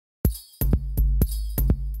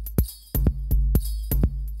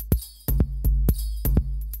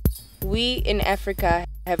We in Africa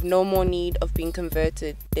have no more need of being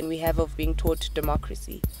converted than we have of being taught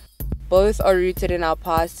democracy. Both are rooted in our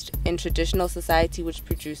past, in traditional society which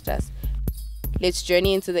produced us. Let's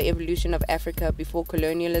journey into the evolution of Africa before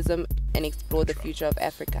colonialism and explore the future of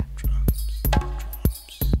Africa.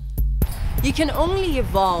 You can only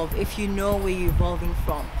evolve if you know where you're evolving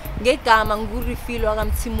from. Ngegama ngurifilwe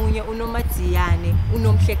Mthimunye unomatiyane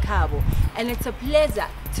unomhlekabo, and it's a pleasure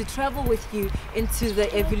to travel with you into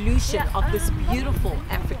the evolution of this beautiful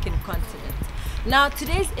African continent. Now,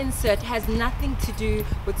 today's insert has nothing to do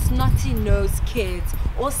with snotty-nosed kids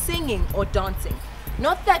or singing or dancing.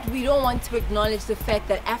 Not that we don't want to acknowledge the fact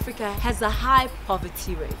that Africa has a high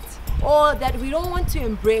poverty rate, or that we don't want to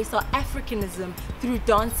embrace our Africanism through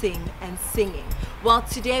dancing and singing. Well,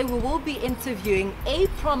 today we will be interviewing a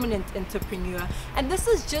prominent entrepreneur, and this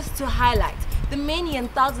is just to highlight the many and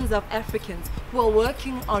thousands of Africans who are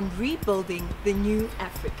working on rebuilding the new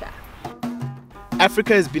Africa.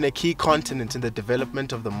 Africa has been a key continent in the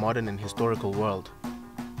development of the modern and historical world.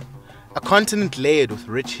 A continent layered with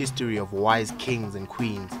rich history of wise kings and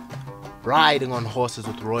queens, riding on horses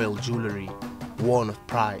with royal jewelry, worn with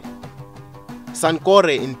pride.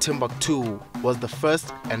 Sankore in Timbuktu was the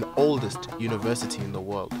first and oldest university in the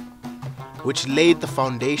world, which laid the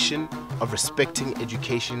foundation of respecting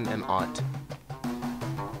education and art.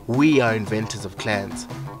 We are inventors of clans,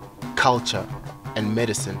 culture, and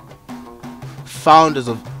medicine, founders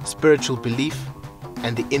of spiritual belief,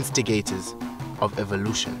 and the instigators of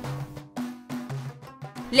evolution.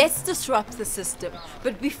 Let's disrupt the system,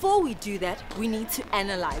 but before we do that, we need to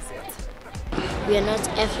analyze it. We are not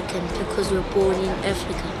African because we're born in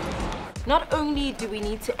Africa. Not only do we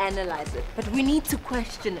need to analyze it, but we need to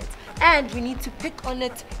question it, and we need to pick on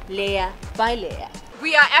it layer by layer.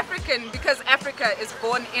 We are African because Africa is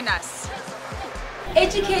born in us.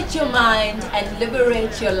 Educate your mind and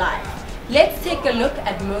liberate your life. Let's take a look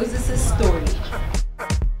at Moses' story.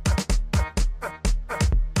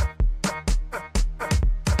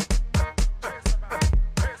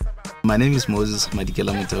 My name is Moses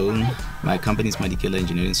Madikela Mutaung. My company is Madikela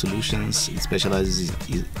Engineering Solutions. It specializes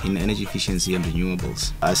in energy efficiency and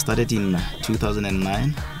renewables. I started in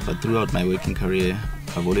 2009, but throughout my working career,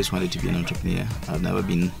 I've always wanted to be an entrepreneur. I've never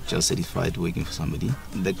been just satisfied working for somebody.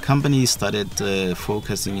 The company started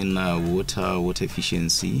focusing in water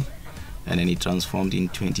efficiency, and then it transformed in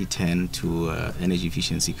 2010 to an energy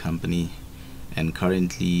efficiency company. And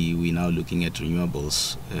currently, we're now looking at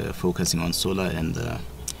renewables, focusing on solar and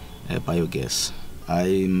biogas.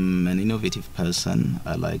 I'm an innovative person.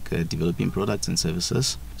 I like developing products and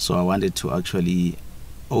services. So I wanted to actually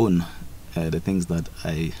own the things that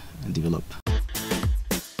I develop.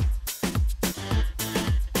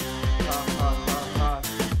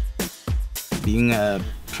 Being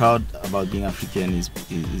proud about being African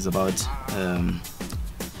is about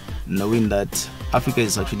knowing that Africa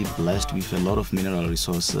is actually blessed with a lot of mineral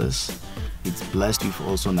resources. It's blessed with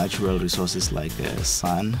also natural resources like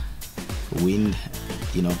sun, wind,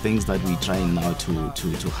 things that we're trying now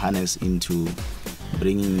to harness into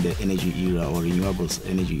bringing the energy era or renewables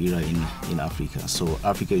energy era in Africa. So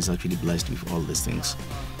Africa is actually blessed with all these things.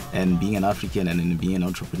 And being an African and being an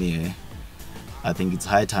entrepreneur, I think it's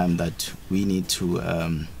high time that we need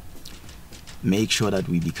to make sure that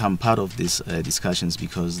we become part of these discussions,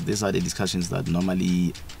 because these are the discussions that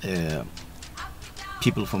normally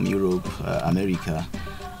people from Europe, America,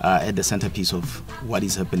 are at the centerpiece of what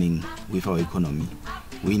is happening with our economy.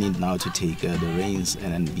 We need now to take the reins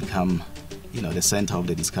and then become, the center of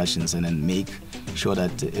the discussions, and then make sure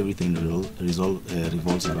that everything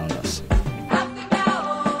revolves around us.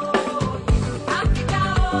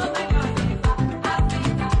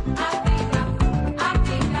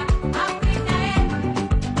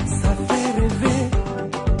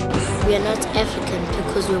 We are not African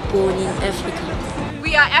because we're born in Africa.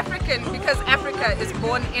 We are African because Africa is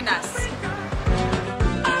born in us.